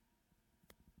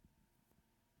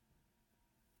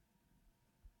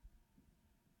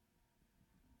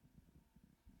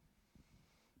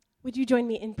Would you join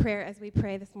me in prayer as we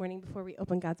pray this morning before we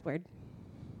open God's Word?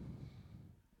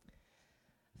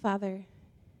 Father,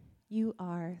 you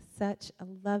are such a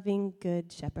loving,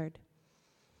 good shepherd.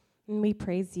 And we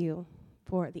praise you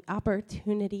for the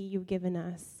opportunity you've given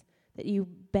us, that you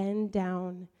bend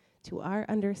down to our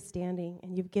understanding,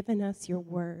 and you've given us your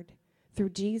word through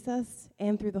Jesus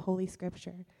and through the Holy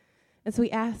Scripture. And so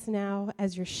we ask now,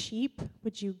 as your sheep,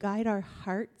 would you guide our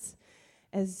hearts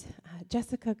as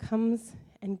Jessica comes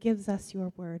and gives us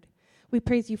your word. We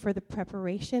praise you for the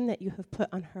preparation that you have put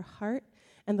on her heart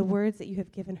and the words that you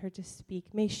have given her to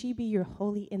speak. May she be your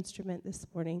holy instrument this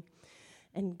morning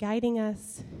and guiding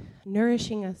us,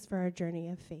 nourishing us for our journey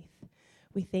of faith.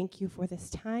 We thank you for this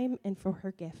time and for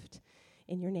her gift.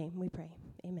 In your name we pray.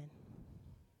 Amen.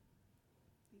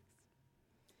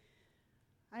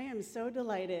 I am so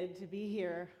delighted to be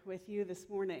here with you this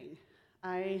morning.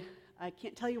 I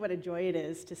can't tell you what a joy it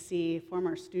is to see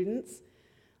former students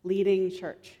leading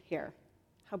church here.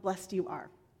 How blessed you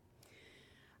are.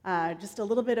 Just a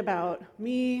little bit about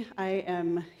me. I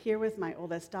am here with my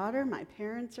oldest daughter. My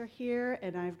parents are here,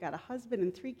 and I've got a husband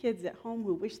and 3 kids at home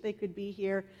who wish they could be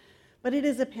here. But it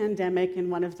is a pandemic,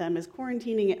 and one of them is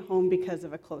quarantining at home because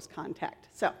of a close contact.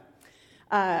 So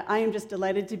I am just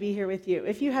delighted to be here with you.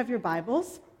 If you have your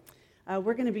Bibles,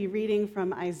 we're going to be reading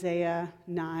from Isaiah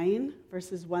 9,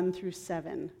 verses 1 through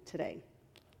 7 today.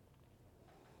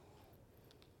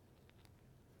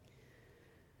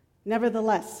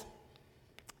 Nevertheless,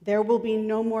 there will be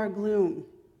no more gloom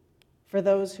for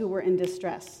those who were in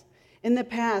distress. In the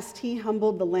past, he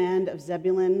humbled the land of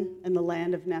Zebulun and the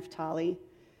land of Naphtali,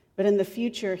 but in the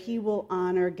future, he will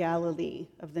honor Galilee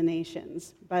of the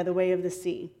nations by the way of the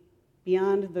sea,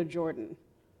 beyond the Jordan.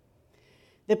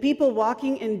 The people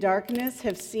walking in darkness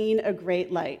have seen a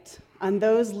great light. On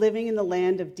those living in the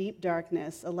land of deep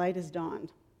darkness, a light has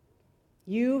dawned.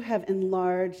 You have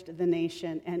enlarged the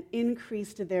nation and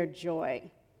increased their joy.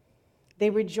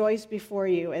 They rejoice before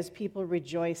you as people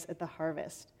rejoice at the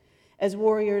harvest, as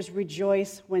warriors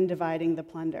rejoice when dividing the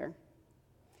plunder.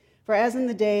 For as in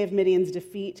the day of Midian's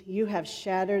defeat, you have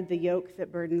shattered the yoke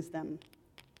that burdens them.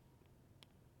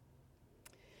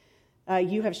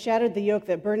 You have shattered the yoke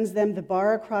that burdens them, the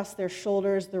bar across their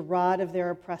shoulders, the rod of their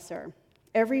oppressor.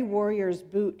 Every warrior's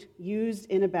boot used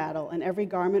in a battle and every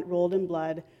garment rolled in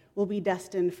blood will be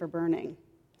destined for burning.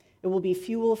 It will be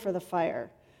fuel for the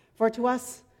fire. For to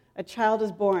us a child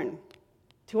is born,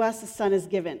 to us a son is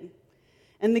given,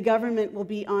 and the government will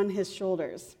be on his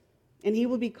shoulders. And he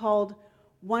will be called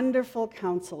Wonderful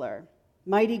Counselor,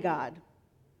 Mighty God,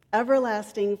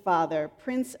 Everlasting Father,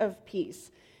 Prince of Peace.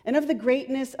 And of the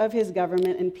greatness of his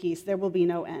government and peace there will be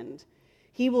no end.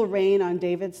 He will reign on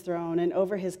David's throne and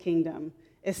over his kingdom,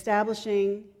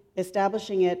 establishing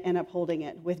it and upholding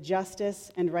it with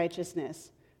justice and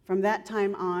righteousness from that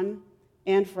time on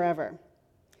and forever.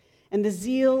 And the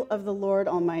zeal of the Lord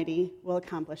Almighty will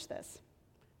accomplish this.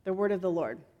 The word of the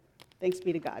Lord. Thanks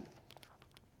be to God.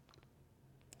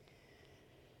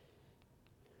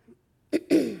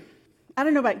 I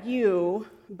don't know about you,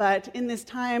 but in this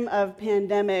time of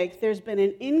pandemic, there's been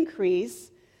an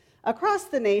increase across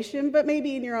the nation, but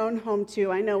maybe in your own home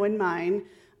too, I know in mine,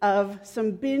 of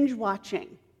some binge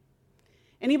watching.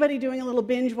 Anybody doing a little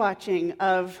binge watching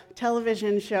of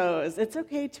television shows? It's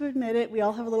okay to admit it. We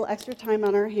all have a little extra time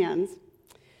on our hands.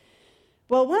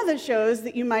 Well, one of the shows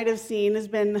that you might have seen has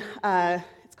been,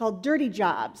 it's called Dirty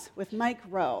Jobs with Mike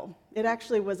Rowe. It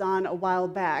actually was on a while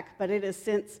back, but it has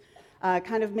since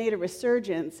kind of made a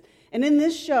resurgence. And in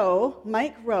this show,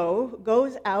 Mike Rowe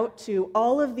goes out to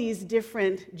all of these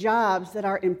different jobs that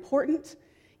are important,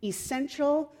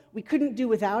 essential. We couldn't do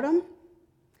without them.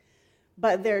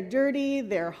 But they're dirty,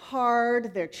 they're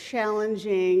hard, they're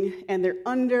challenging, and they're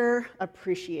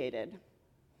underappreciated.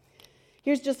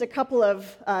 Here's just a couple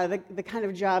of the kind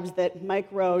of jobs that Mike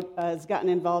Rowe has gotten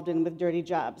involved in with Dirty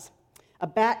Jobs. A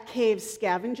bat cave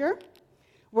scavenger,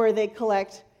 where they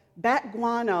collect bat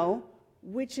guano,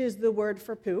 which is the word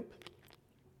for poop,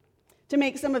 to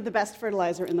make some of the best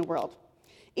fertilizer in the world.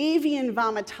 Avian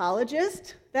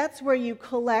vomitologist, that's where you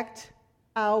collect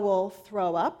owl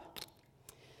throw up.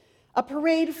 A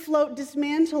parade float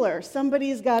dismantler,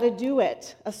 somebody's got to do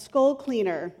it. A skull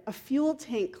cleaner, a fuel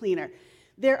tank cleaner.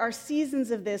 There are seasons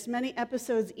of this, many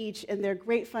episodes each, and they're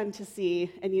great fun to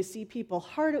see, and you see people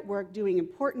hard at work doing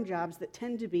important jobs that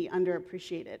tend to be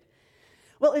underappreciated.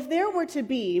 Well, if there were to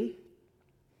be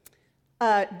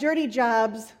a Dirty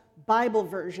Jobs Bible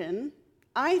version,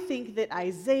 I think that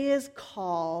Isaiah's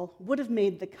call would have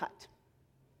made the cut.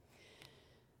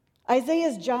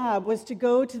 Isaiah's job was to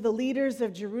go to the leaders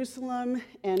of Jerusalem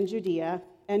and Judah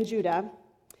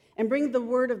and bring the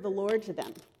word of the Lord to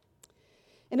them.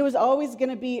 And it was always going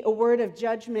to be a word of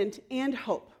judgment and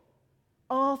hope.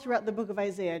 All throughout the book of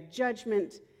Isaiah,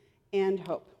 judgment and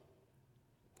hope.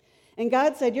 And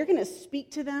God said, you're going to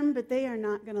speak to them, but they are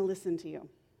not going to listen to you.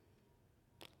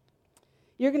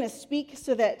 You're going to speak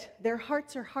so that their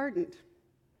hearts are hardened,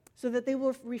 so that they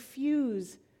will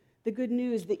refuse the good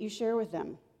news that you share with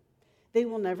them. They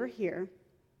will never hear.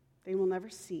 They will never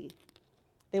see.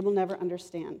 They will never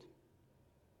understand.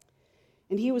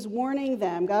 And he was warning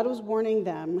them, God was warning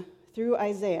them through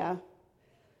Isaiah,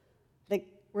 that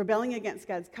rebelling against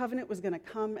God's covenant was going to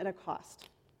come at a cost.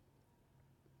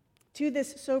 To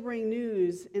this sobering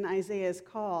news in Isaiah's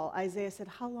call, Isaiah said,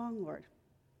 how long, Lord?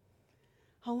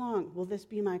 How long will this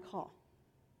be my call?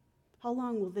 How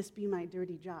long will this be my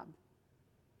dirty job?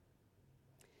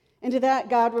 And to that,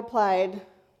 God replied,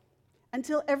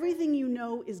 until everything you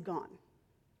know is gone.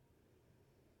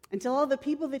 Until all the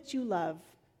people that you love,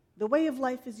 the way of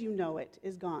life as you know it,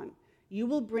 is gone. You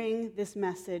will bring this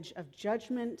message of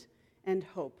judgment and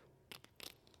hope.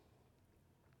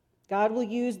 God will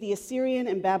use the Assyrian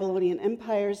and Babylonian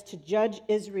empires to judge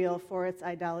Israel for its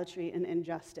idolatry and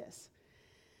injustice.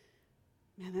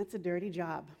 Man, that's a dirty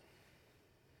job.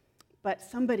 But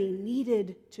somebody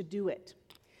needed to do it.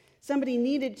 Somebody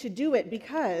needed to do it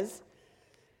because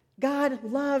God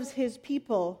loves his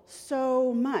people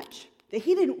so much that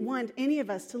he didn't want any of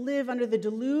us to live under the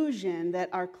delusion that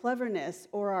our cleverness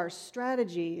or our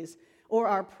strategies or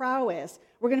our prowess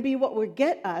were going to be what would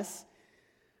get us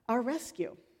our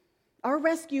rescue. Our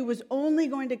rescue was only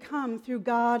going to come through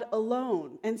God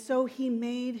alone. And so he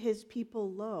made his people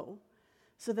low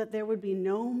so that there would be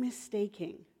no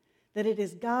mistaking that it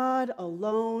is God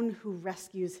alone who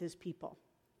rescues his people.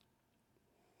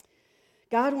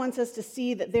 God wants us to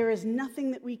see that there is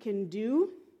nothing that we can do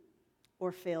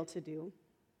or fail to do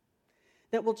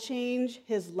that will change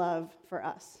his love for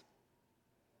us.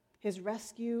 His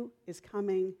rescue is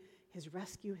coming. His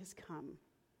rescue has come.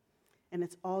 And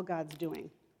it's all God's doing.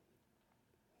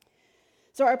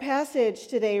 So our passage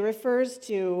today refers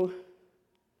to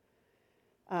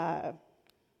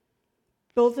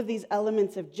both of these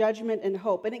elements of judgment and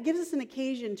hope. And it gives us an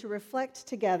occasion to reflect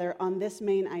together on this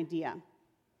main idea.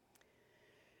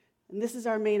 And this is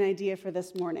our main idea for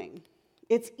this morning.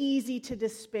 It's easy to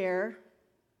despair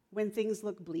when things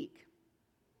look bleak.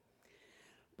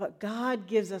 But God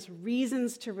gives us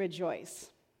reasons to rejoice.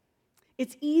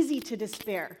 It's easy to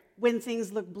despair when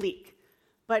things look bleak.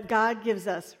 But God gives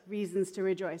us reasons to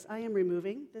rejoice. I am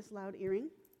removing this loud earring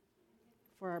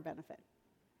for our benefit.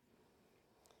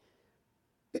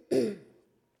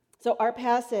 So our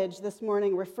passage this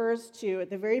morning refers to, at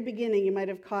the very beginning, you might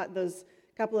have caught those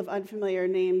couple of unfamiliar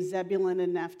names, Zebulun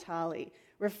and Naphtali,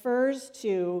 refers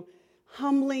to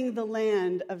humbling the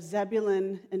land of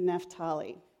Zebulun and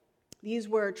Naphtali. These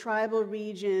were tribal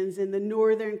regions in the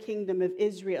northern kingdom of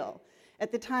Israel.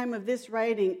 At the time of this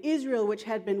writing, Israel, which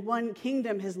had been one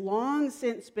kingdom, has long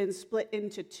since been split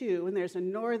into two, and there's a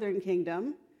northern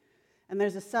kingdom and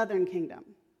there's a southern kingdom.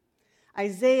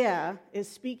 Isaiah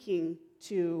is speaking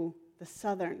to the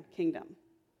southern kingdom.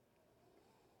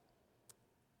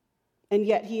 And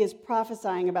yet he is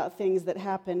prophesying about things that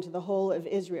happened to the whole of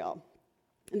Israel.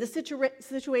 And the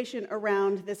situation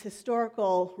around this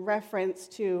historical reference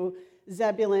to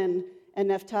Zebulun and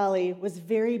Naphtali was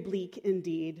very bleak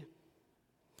indeed.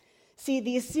 See,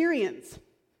 the Assyrians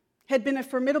had been a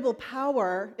formidable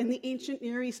power in the ancient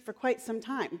Near East for quite some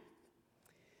time.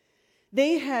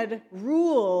 They had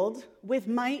ruled with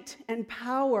might and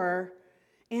power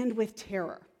and with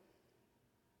terror.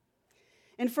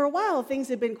 And for a while, things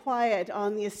had been quiet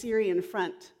on the Assyrian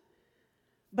front.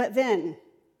 But then,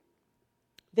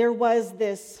 there was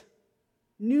this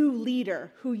new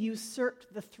leader who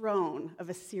usurped the throne of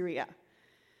Assyria,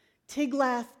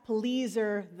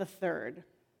 Tiglath-Pileser III.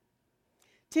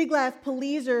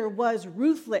 Tiglath-Pileser was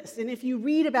ruthless, and if you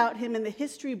read about him in the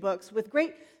history books with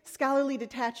great scholarly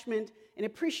detachment and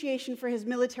appreciation for his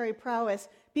military prowess,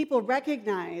 people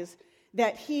recognize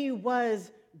that he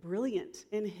was brilliant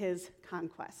in his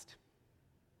conquest.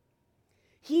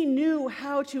 He knew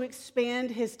how to expand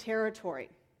his territory,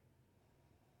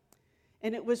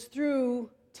 and it was through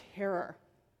terror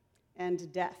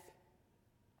and death.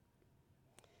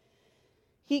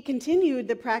 He continued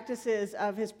the practices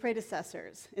of his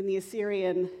predecessors in the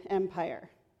Assyrian Empire,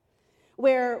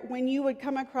 where when you would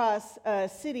come across a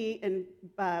city and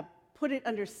put it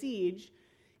under siege,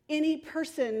 any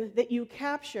person that you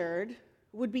captured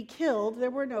would be killed. There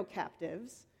were no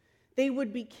captives. They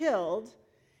would be killed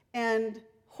and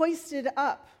hoisted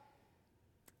up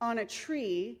on a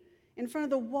tree in front of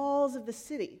the walls of the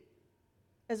city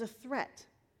as a threat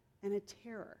and a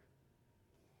terror.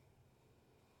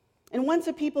 And once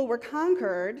a people were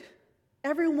conquered,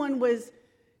 everyone was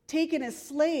taken as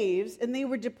slaves and they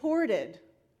were deported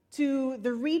to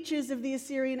the reaches of the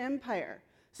Assyrian Empire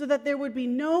so that there would be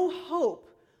no hope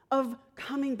of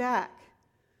coming back,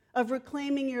 of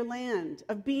reclaiming your land,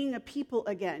 of being a people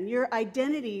again. Your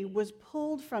identity was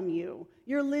pulled from you.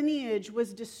 Your lineage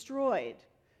was destroyed.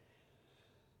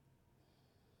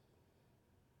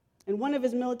 And one of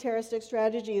his militaristic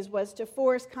strategies was to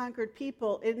force conquered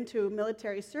people into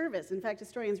military service. In fact,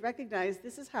 historians recognize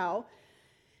this is how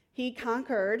he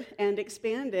conquered and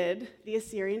expanded the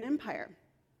Assyrian Empire,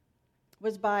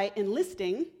 was by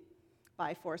enlisting,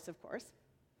 by force of course,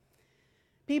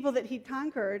 people that he'd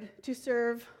conquered to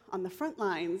serve on the front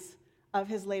lines of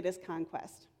his latest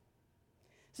conquest.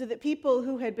 So that people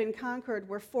who had been conquered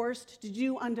were forced to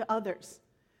do unto others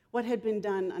what had been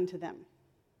done unto them.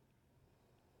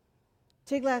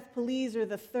 Tiglath-Pileser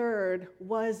III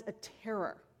was a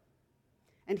terror,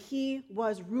 and he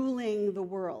was ruling the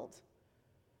world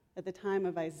at the time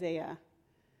of Isaiah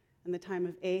and the time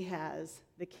of Ahaz,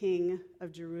 the king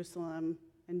of Jerusalem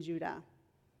and Judah,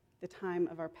 the time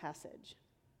of our passage.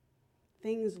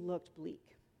 Things looked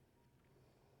bleak.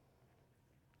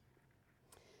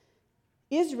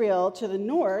 Israel to the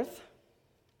north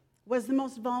was the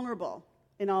most vulnerable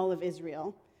in all of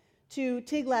Israel to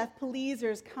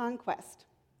Tiglath-Pileser's conquest.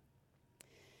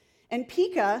 And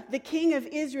Pekah, the king of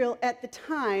Israel at the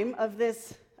time of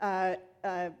this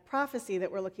prophecy that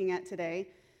we're looking at today,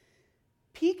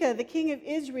 Pekah, the king of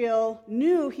Israel,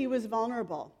 knew he was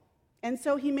vulnerable. And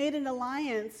so he made an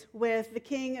alliance with the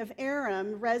king of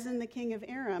Aram, Rezin, the king of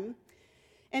Aram,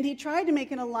 and he tried to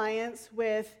make an alliance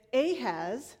with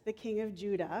Ahaz, the king of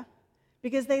Judah,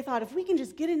 because they thought if we can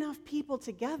just get enough people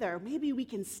together, maybe we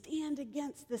can stand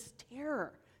against this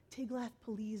terror,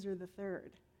 Tiglath-Pileser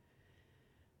III.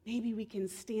 Maybe we can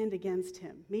stand against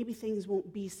him. Maybe things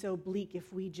won't be so bleak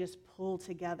if we just pull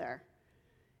together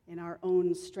in our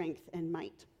own strength and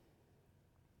might.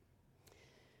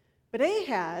 But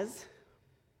Ahaz,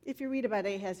 if you read about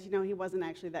Ahaz, you know he wasn't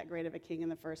actually that great of a king in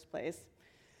the first place.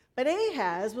 But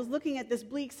Ahaz was looking at this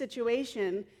bleak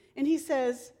situation, and he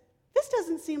says, this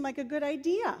doesn't seem like a good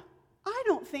idea. I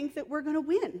don't think that we're going to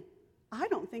win. I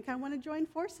don't think I want to join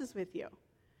forces with you.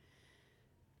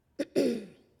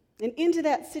 And into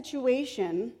that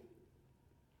situation,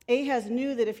 Ahaz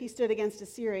knew that if he stood against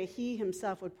Assyria, he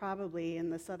himself would probably, in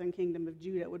the southern kingdom of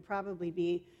Judah, would probably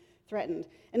be threatened.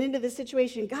 And into this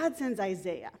situation, God sends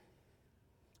Isaiah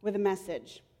with a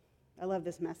message. I love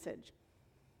this message.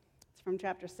 It's from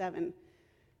chapter 7.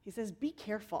 He says, be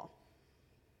careful.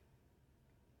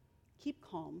 Keep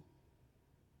calm.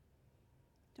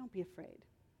 Don't be afraid.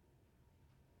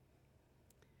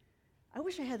 I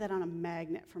wish I had that on a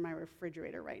magnet for my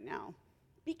refrigerator right now.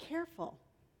 Be careful.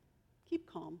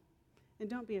 Keep calm. And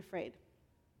don't be afraid.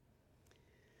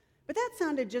 But that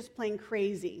sounded just plain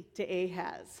crazy to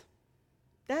Ahaz.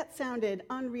 That sounded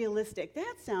unrealistic.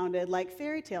 That sounded like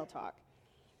fairy tale talk.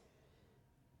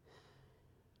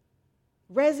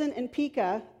 Rezin and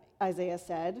Pekah, Isaiah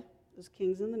said, those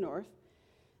kings in the north,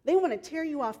 they want to tear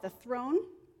you off the throne,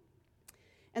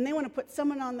 and they want to put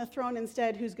someone on the throne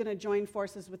instead who's going to join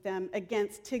forces with them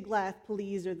against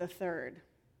Tiglath-Pileser III.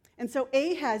 And so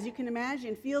Ahaz, you can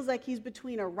imagine, feels like he's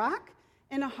between a rock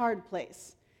and a hard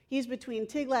place. He's between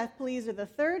Tiglath-Pileser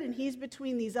III, and he's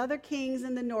between these other kings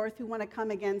in the north who want to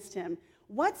come against him.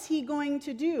 What's he going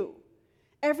to do?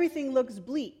 Everything looks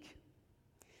bleak.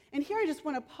 And here I just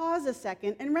want to pause a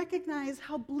second and recognize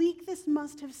how bleak this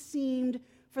must have seemed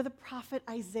for the prophet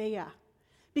Isaiah.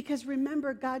 Because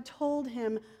remember, God told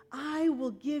him, I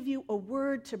will give you a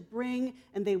word to bring,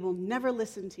 and they will never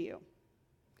listen to you.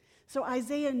 So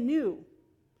Isaiah knew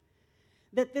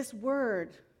that this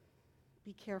word,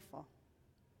 be careful,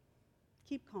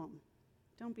 keep calm,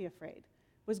 don't be afraid,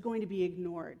 was going to be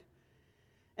ignored.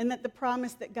 And that the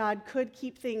promise that God could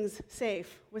keep things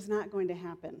safe was not going to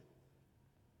happen.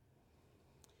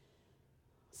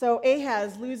 So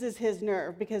Ahaz loses his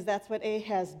nerve, because that's what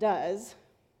Ahaz does.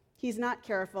 He's not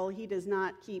careful, he does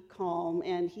not keep calm,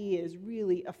 and he is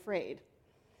really afraid.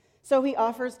 So he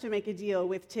offers to make a deal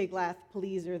with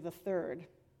Tiglath-Pileser III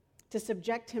to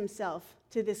subject himself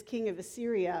to this king of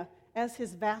Assyria as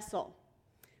his vassal,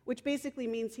 which basically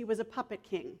means he was a puppet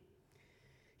king.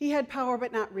 He had power,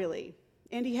 but not really,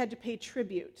 and he had to pay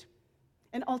tribute.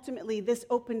 And ultimately, this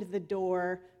opened the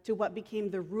door to what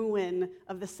became the ruin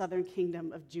of the southern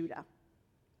kingdom of Judah.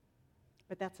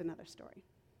 But that's another story.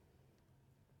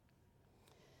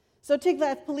 So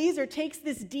Tiglath-Pileser takes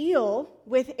this deal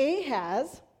with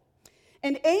Ahaz,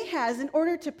 and Ahaz, in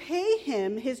order to pay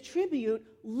him his tribute,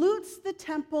 loots the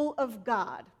temple of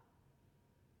God.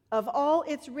 of all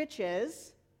its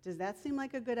riches. Does that seem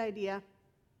like a good idea?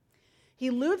 He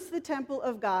loots the temple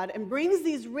of God and brings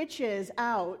these riches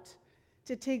out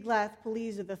to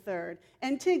Tiglath-Pileser III.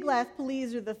 And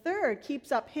Tiglath-Pileser III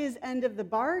keeps up his end of the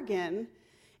bargain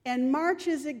and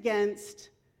marches against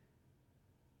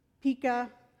Pekah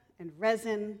and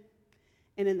Rezin,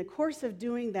 and in the course of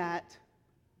doing that,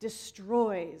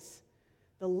 destroys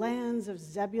the lands of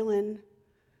Zebulun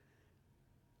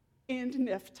and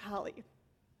Naphtali.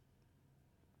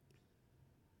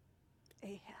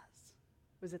 Ahaz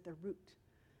was at the root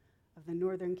of the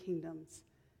northern kingdom's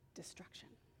destruction.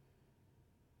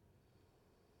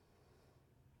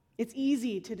 It's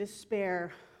easy to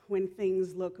despair when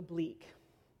things look bleak.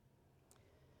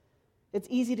 It's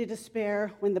easy to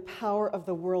despair when the power of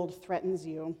the world threatens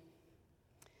you.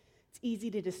 It's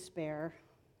easy to despair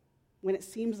when it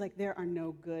seems like there are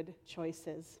no good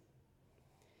choices.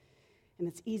 And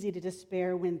it's easy to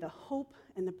despair when the hope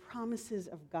and the promises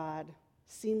of God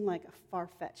seem like a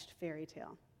far-fetched fairy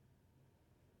tale.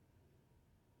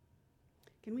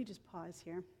 Can we just pause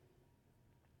here?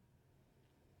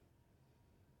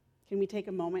 Can we take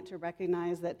a moment to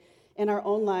recognize that in our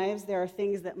own lives there are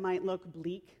things that might look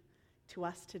bleak to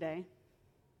us today?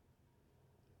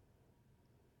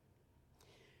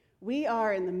 We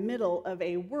are in the middle of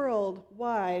a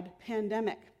worldwide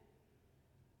pandemic.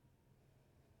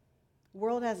 The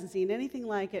world hasn't seen anything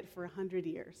like it for 100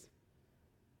 years.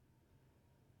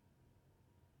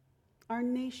 Our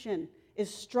nation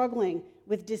is struggling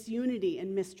with disunity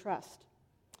and mistrust.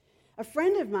 A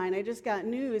friend of mine, I just got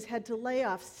news, had to lay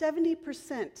off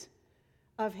 70%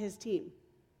 of his team.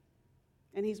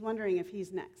 And he's wondering if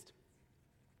he's next.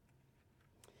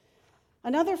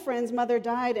 Another friend's mother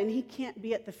died and he can't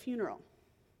be at the funeral.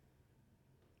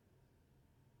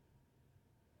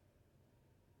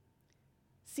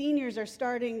 Seniors are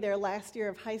starting their last year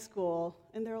of high school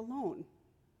and they're alone.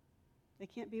 They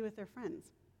can't be with their friends.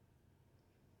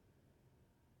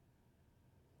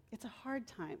 It's a hard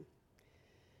time.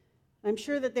 I'm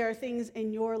sure that there are things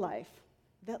in your life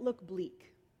that look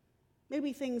bleak.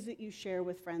 Maybe things that you share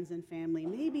with friends and family.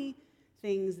 Maybe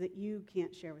things that you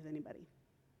can't share with anybody.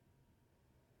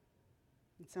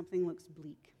 And something looks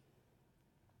bleak.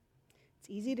 It's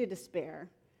easy to despair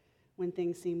when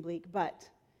things seem bleak, but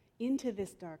into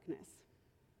this darkness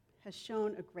has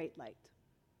shone a great light.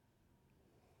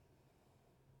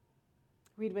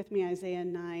 Read with me Isaiah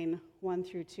 9, 1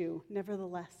 through 2.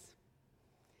 Nevertheless,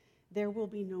 there will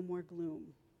be no more gloom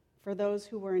for those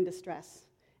who were in distress.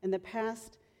 In the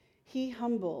past,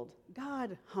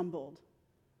 God humbled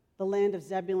the land of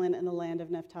Zebulun and the land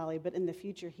of Naphtali, but in the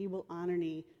future he will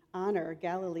honor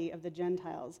Galilee of the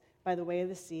Gentiles by the way of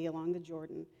the sea along the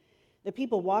Jordan. The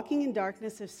people walking in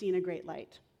darkness have seen a great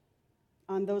light.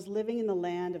 On those living in the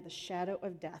land of the shadow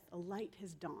of death, a light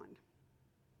has dawned.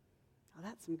 Oh,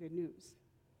 that's some good news.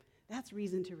 That's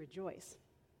reason to rejoice.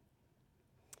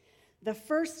 The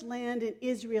first land in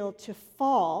Israel to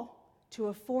fall to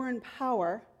a foreign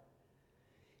power,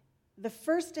 the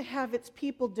first to have its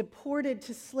people deported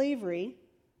to slavery,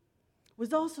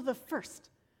 was also the first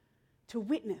to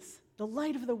witness the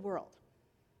light of the world.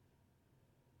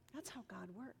 That's how God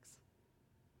works.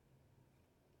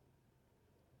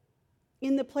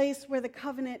 In the place where the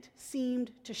covenant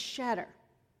seemed to shatter,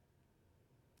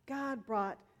 God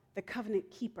brought the covenant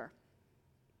keeper.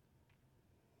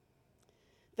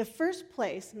 The first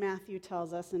place, Matthew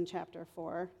tells us in chapter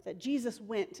 4, that Jesus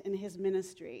went in his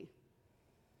ministry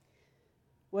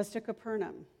was to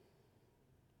Capernaum,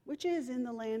 which is in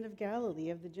the land of Galilee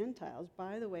of the Gentiles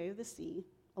by the way of the sea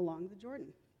along the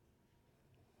Jordan.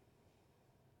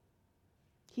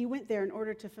 He went there in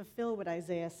order to fulfill what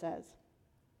Isaiah says.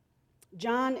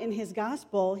 John, in his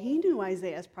gospel, he knew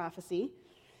Isaiah's prophecy,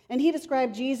 and he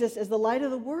described Jesus as the light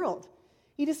of the world.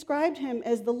 He described him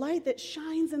as the light that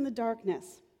shines in the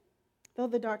darkness, though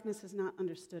the darkness has not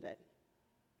understood it.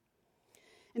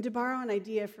 And to borrow an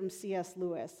idea from C.S.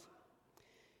 Lewis,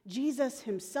 Jesus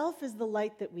himself is the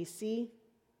light that we see,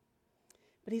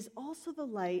 but he's also the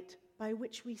light by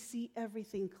which we see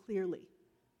everything clearly.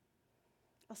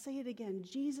 I'll say it again.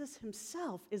 Jesus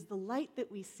himself is the light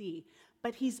that we see,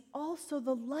 but he's also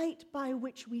the light by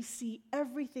which we see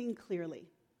everything clearly.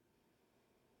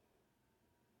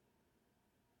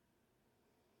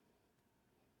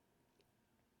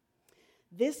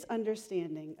 This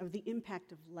understanding of the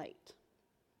impact of light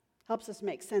helps us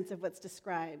make sense of what's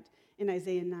described in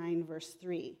Isaiah 9, verse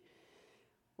 3,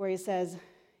 where he says,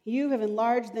 "You have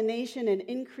enlarged the nation and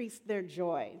increased their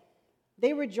joy.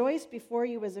 They rejoice before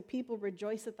you as a people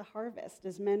rejoice at the harvest,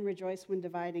 as men rejoice when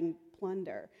dividing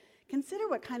plunder." Consider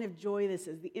what kind of joy this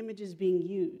is, the image is being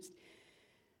used.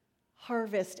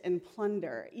 harvest and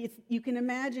plunder. You can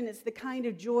imagine it's the kind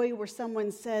of joy where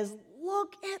someone says,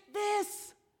 "Look at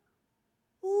this!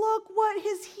 Look what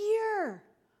is here!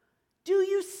 Do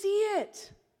you see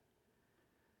it?"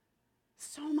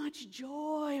 So much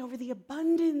joy over the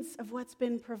abundance of what's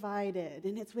been provided.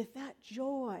 And it's with that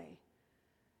joy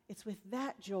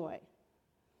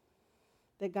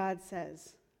that God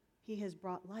says he has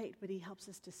brought light, but he helps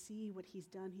us to see what he's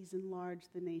done. He's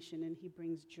enlarged the nation and he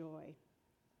brings joy.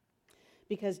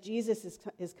 Because Jesus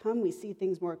is come, we see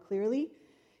things more clearly.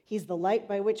 He's the light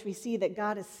by which we see that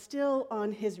God is still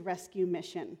on his rescue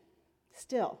mission.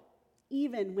 Still,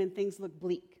 even when things look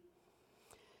bleak.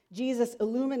 Jesus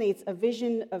illuminates a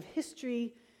vision of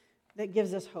history that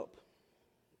gives us hope.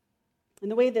 And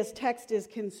the way this text is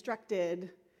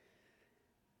constructed,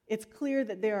 it's clear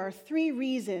that there are 3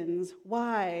 reasons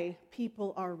why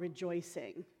people are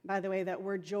rejoicing. By the way, that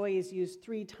word joy is used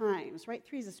 3 times, right?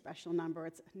 3 is a special number.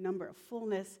 It's a number of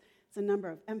fullness. It's a number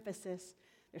of emphasis.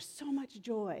 There's so much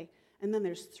joy. And then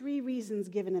there's 3 reasons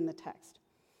given in the text,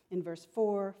 in verse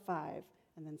 4, 5,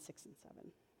 and then 6 and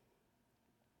 7.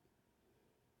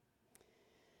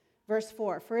 Verse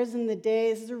 4, for as in the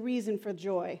day, this is a reason for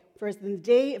joy. For as in the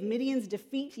day of Midian's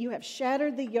defeat, you have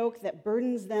shattered the yoke that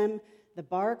burdens them, the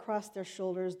bar across their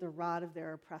shoulders, the rod of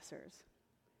their oppressors.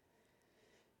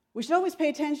 We should always pay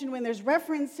attention when there's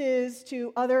references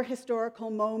to other historical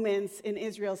moments in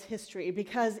Israel's history,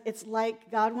 because it's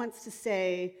like God wants to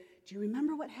say, do you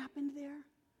remember what happened there?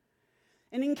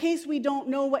 And in case we don't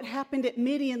know what happened at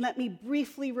Midian, let me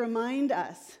briefly remind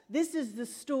us. This is the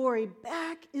story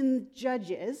back in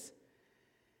Judges,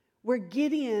 where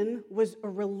Gideon was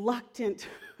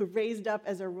raised up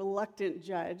as a reluctant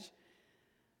judge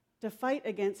to fight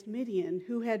against Midian,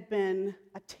 who had been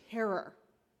a terror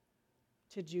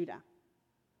to Judah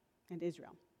and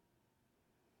Israel.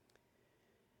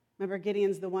 Remember,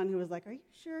 Gideon's the one who was like, are you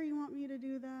sure you want me to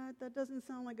do that? That doesn't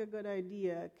sound like a good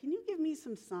idea. Can you give me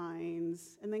some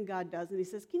signs? And then God does, and he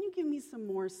says, can you give me some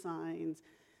more signs?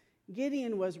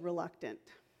 Gideon was reluctant.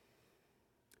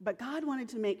 But God wanted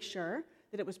to make sure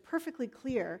that it was perfectly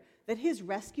clear that his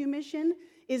rescue mission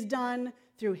is done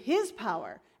through his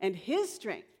power and his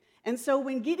strength. And so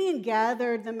when Gideon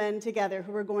gathered the men together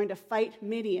who were going to fight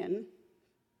Midian,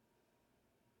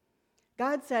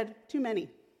 God said, too many.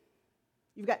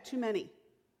 You've got too many.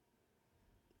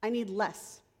 I need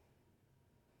less.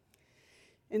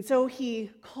 And so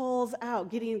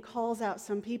Gideon calls out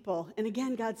some people. And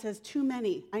again, God says, too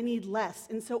many. I need less.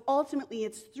 And so ultimately,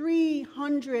 it's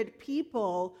 300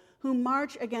 people who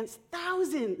march against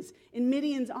thousands in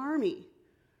Midian's army.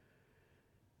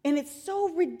 And it's so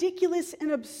ridiculous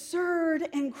and absurd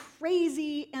and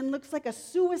crazy and looks like a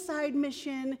suicide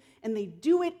mission. And they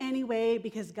do it anyway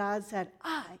because God said,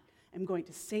 I am going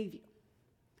to save you.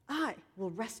 I will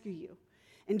rescue you.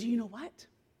 And do you know what?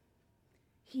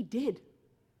 He did.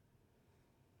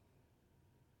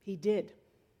 He did.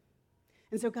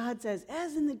 And so God says,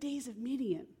 as in the days of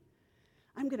Midian,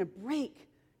 I'm going to break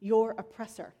your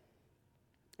oppressor.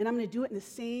 And I'm going to do it in the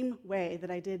same way that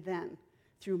I did then,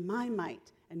 through my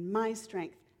might and my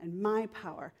strength and my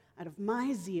power, out of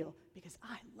my zeal, because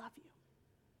I love you.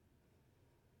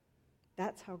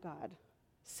 That's how God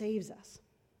saves us.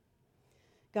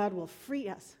 God will free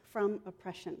us from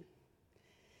oppression.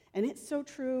 And it's so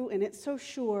true and it's so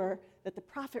sure that the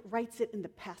prophet writes it in the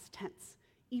past tense,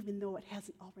 even though it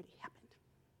hasn't already happened.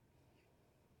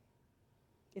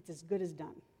 It's as good as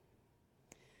done.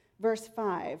 Verse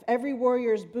 5, every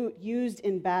warrior's boot used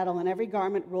in battle and every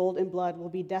garment rolled in blood will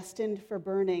be destined for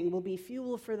burning, will be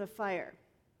fuel for the fire.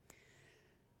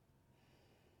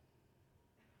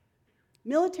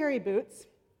 Military boots,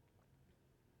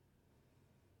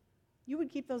 you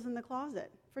would keep those in the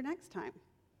closet for next time.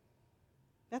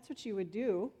 That's what you would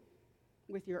do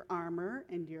with your armor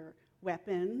and your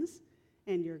weapons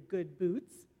and your good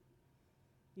boots.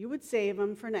 You would save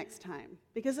them for next time.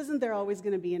 Because isn't there always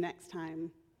going to be a next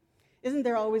time? Isn't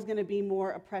there always going to be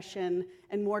more oppression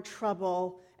and more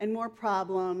trouble and more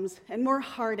problems and more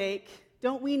heartache?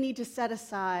 Don't we need to set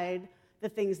aside the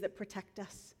things that protect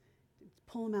us?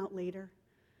 Pull them out later.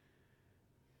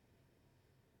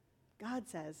 God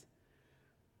says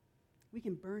we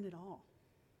can burn it all.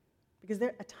 Because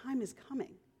a time is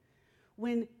coming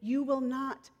when you will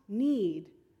not need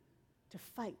to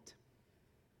fight.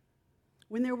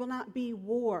 When there will not be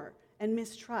war and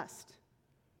mistrust.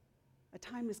 A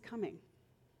time is coming.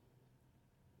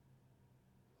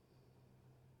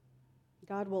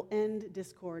 God will end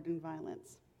discord and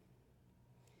violence.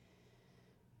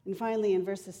 And finally, in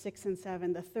verses 6 and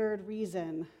 7, the third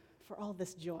reason for all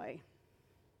this joy.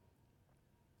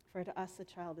 For to us a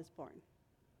child is born.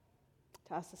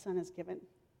 To us a son is given.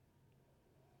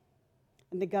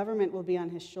 And the government will be on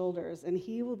his shoulders, and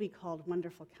he will be called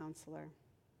Wonderful Counselor,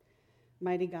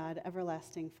 Mighty God,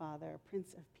 Everlasting Father,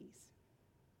 Prince of Peace.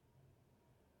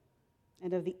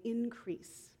 And of the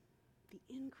increase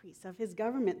of his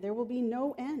government, there will be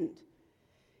no end.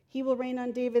 He will reign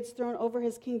on David's throne over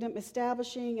his kingdom,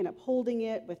 establishing and upholding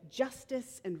it with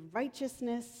justice and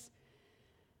righteousness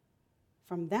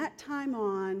from that time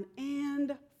on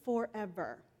and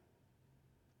forever.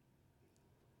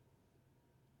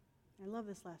 I love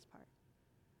this last part.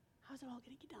 How's it all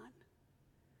going to get done?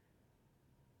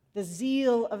 The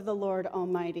zeal of the Lord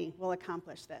Almighty will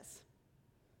accomplish this.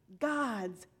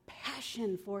 God's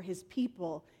passion for his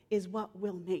people is what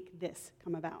will make this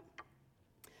come about.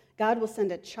 God will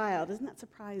send a child. Isn't that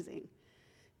surprising?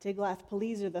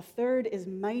 Tiglath-Pileser III is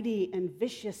mighty and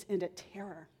vicious and a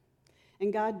terror.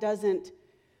 And God doesn't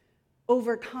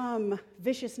overcome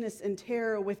viciousness and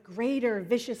terror with greater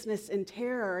viciousness and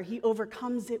terror. He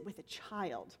overcomes it with a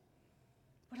child.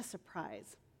 What a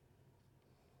surprise.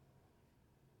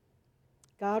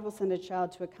 God will send a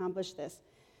child to accomplish this.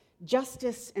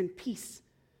 Justice and peace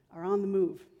are on the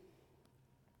move.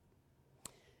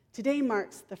 Today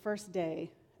marks the first day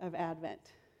of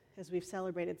Advent, as we've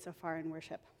celebrated so far in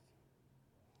worship.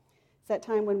 It's that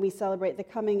time when we celebrate the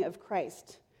coming of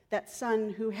Christ, that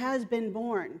Son who has been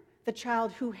born, the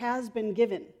child who has been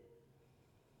given.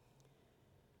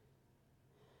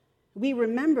 We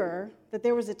remember that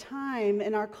there was a time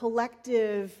in our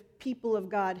collective people of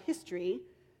God history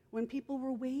when people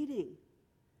were waiting.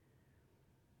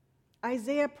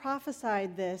 Isaiah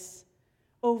prophesied this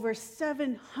over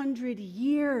 700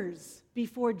 years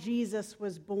before Jesus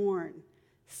was born.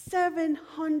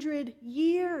 700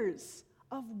 years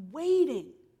of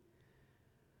waiting.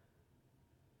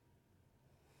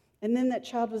 And then that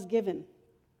child was given,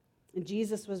 and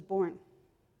Jesus was born.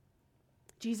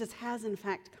 Jesus has, in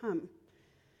fact, come.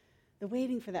 The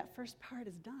waiting for that first part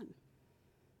is done.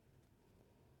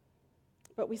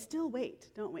 But we still wait,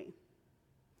 don't we?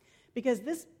 Because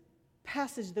this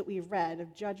passage that we've read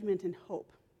of judgment and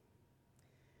hope,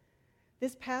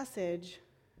 this passage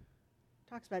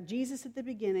talks about Jesus at the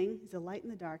beginning. He's a light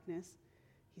in the darkness.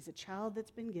 He's a child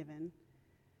that's been given.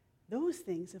 Those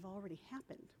things have already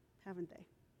happened, haven't they?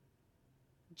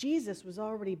 Jesus was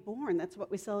already born. That's what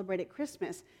we celebrate at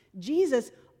Christmas.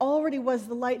 Jesus already was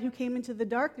the light who came into the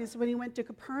darkness when he went to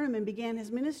Capernaum and began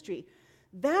his ministry.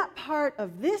 That part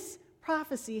of this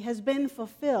prophecy has been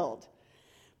fulfilled.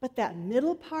 But that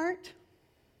middle part,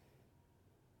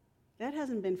 that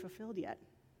hasn't been fulfilled yet.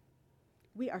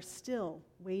 We are still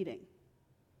waiting.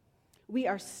 We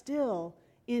are still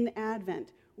in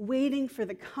Advent, waiting for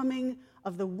the coming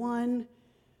of the one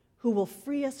who will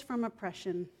free us from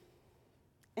oppression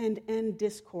and end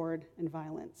discord and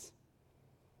violence.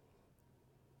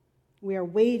 We are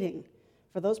waiting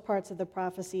for those parts of the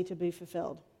prophecy to be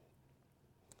fulfilled.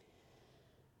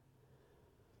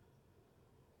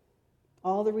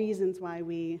 All the reasons why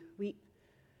we weep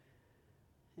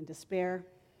and despair,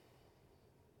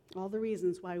 all the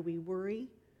reasons why we worry,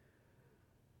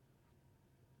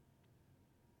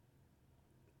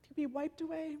 to be wiped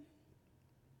away.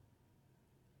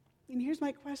 And here's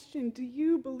my question: do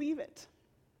you believe it?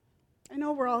 I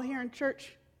know we're all here in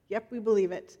church. Yep, we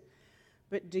believe it.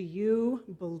 But do you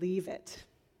believe it?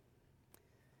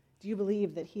 Do you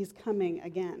believe that he's coming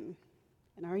again?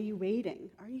 And are you waiting?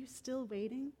 Are you still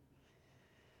waiting?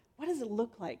 What does it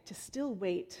look like to still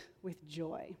wait with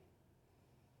joy?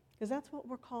 Because that's what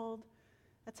we're called,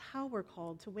 that's how we're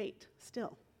called to wait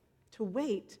still. To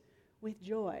wait with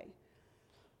joy.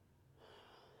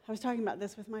 I was talking about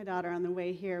this with my daughter on the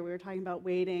way here. We were talking about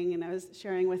waiting, and I was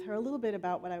sharing with her a little bit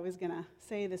about what I was going to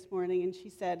say this morning, and she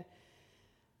said,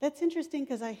 "That's interesting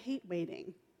because I hate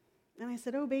waiting." And I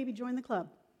said, "Oh, baby, join the club."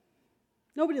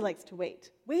 Nobody likes to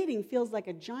wait. Waiting feels like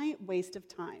a giant waste of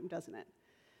time, doesn't it?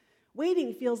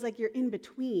 Waiting feels like you're in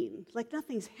between, like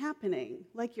nothing's happening,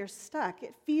 like you're stuck.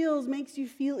 It makes you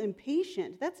feel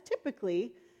impatient. That's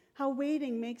typically how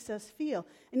waiting makes us feel.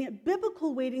 And yet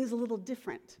biblical waiting is a little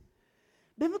different.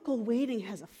 Biblical waiting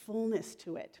has a fullness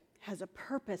to it, has a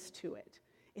purpose to it.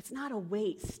 It's not a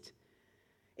waste.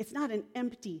 It's not an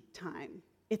empty time.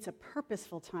 It's a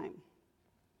purposeful time.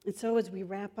 And so as we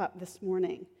wrap up this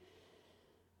morning,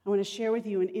 I want to share with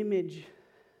you an image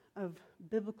of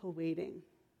biblical waiting.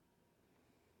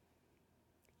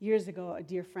 Years ago, a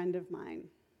dear friend of mine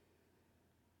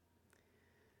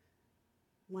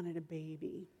wanted a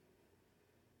baby.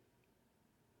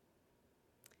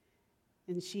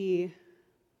 And she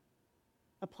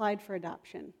applied for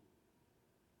adoption.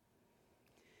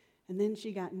 And then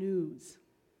she got news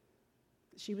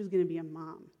that she was going to be a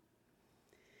mom.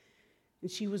 And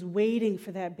she was waiting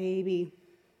for that baby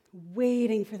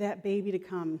to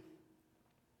come.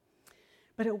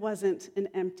 But it wasn't an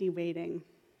empty waiting.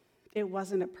 It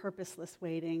wasn't a purposeless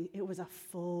waiting. It was a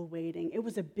full waiting. It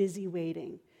was a busy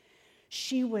waiting.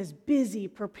 She was busy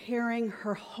preparing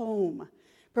her home,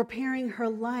 preparing her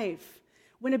life.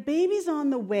 When a baby's on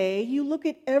the way, you look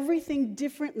at everything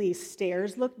differently.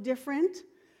 Stairs look different.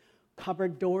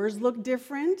 Cupboard doors look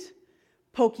different.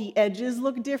 Pokey edges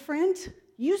look different.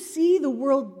 You see the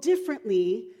world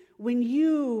differently when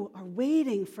you are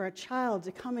waiting for a child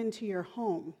to come into your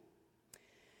home.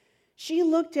 She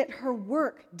looked at her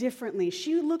work differently.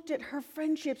 She looked at her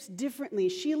friendships differently.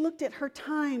 She looked at her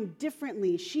time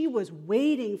differently. She was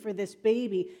waiting for this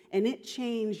baby, and it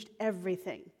changed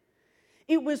everything.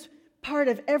 It was part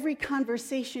of every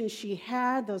conversation she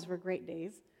had. Those were great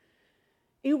days.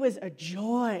 It was a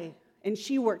joy, and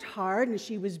she worked hard, and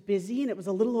she was busy, and it was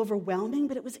a little overwhelming,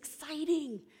 but it was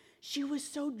exciting. She was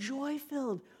so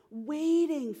joy-filled,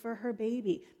 waiting for her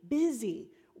baby, busy,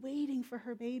 waiting for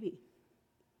her baby.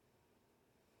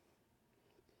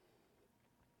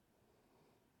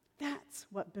 That's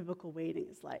what biblical waiting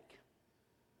is like.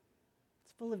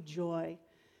 It's full of joy,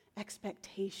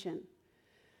 expectation,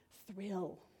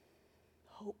 thrill,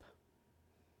 hope.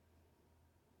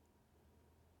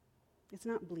 It's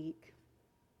not bleak.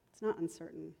 It's not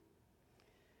uncertain.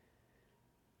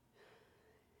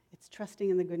 It's trusting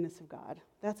in the goodness of God.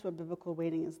 That's what biblical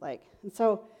waiting is like. And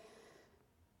so,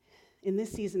 in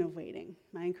this season of waiting,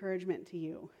 my encouragement to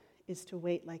you is to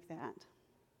wait like that.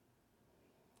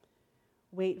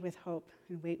 Wait with hope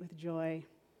and wait with joy.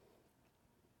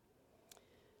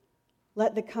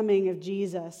 Let the coming of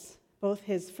Jesus, both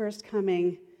his first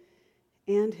coming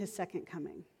and his second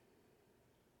coming,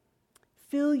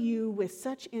 fill you with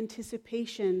such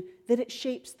anticipation that it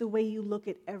shapes the way you look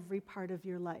at every part of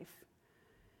your life.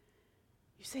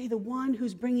 You say, the one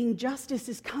who's bringing justice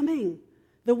is coming.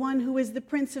 The one who is the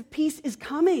Prince of Peace is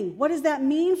coming. What does that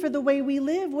mean for the way we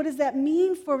live? What does that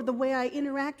mean for the way I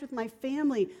interact with my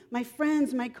family, my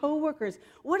friends, my coworkers?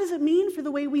 What does it mean for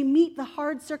the way we meet the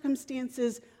hard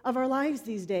circumstances of our lives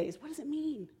these days? What does it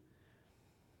mean?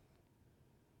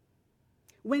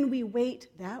 When we wait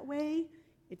that way,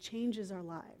 it changes our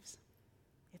lives.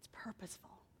 It's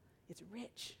purposeful. It's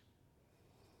rich.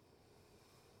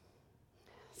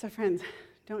 So friends,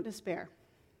 don't despair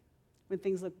when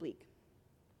things look bleak.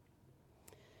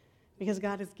 Because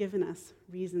God has given us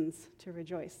reasons to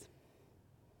rejoice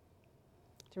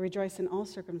in all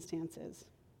circumstances.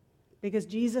 Because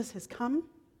Jesus has come,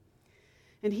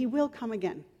 and he will come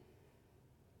again.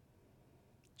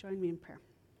 Join me in prayer.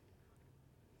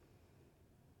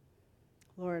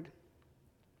 Lord,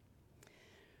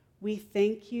 we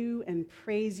thank you and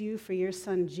praise you for your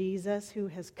Son Jesus, who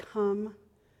has come,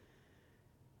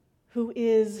 who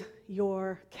is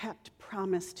your kept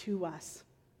promise to us.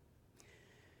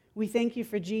 We thank you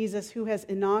for Jesus, who has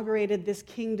inaugurated this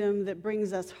kingdom that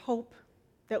brings us hope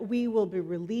that we will be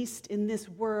released in this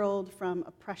world from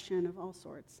oppression of all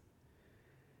sorts.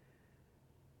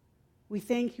 We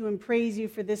thank you and praise you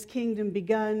for this kingdom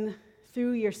begun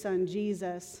through your Son,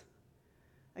 Jesus,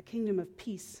 a kingdom of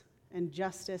peace and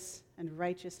justice and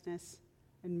righteousness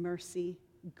and mercy,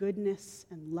 goodness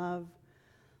and love.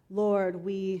 Lord,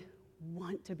 we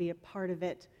want to be a part of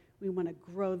it. We want to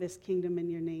grow this kingdom in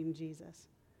your name, Jesus.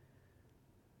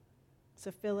 So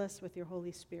fill us with your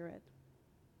Holy Spirit.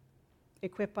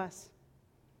 Equip us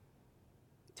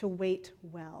to wait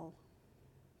well,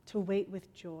 to wait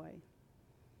with joy.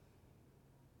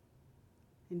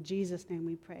 In Jesus' name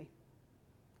we pray.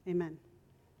 Amen.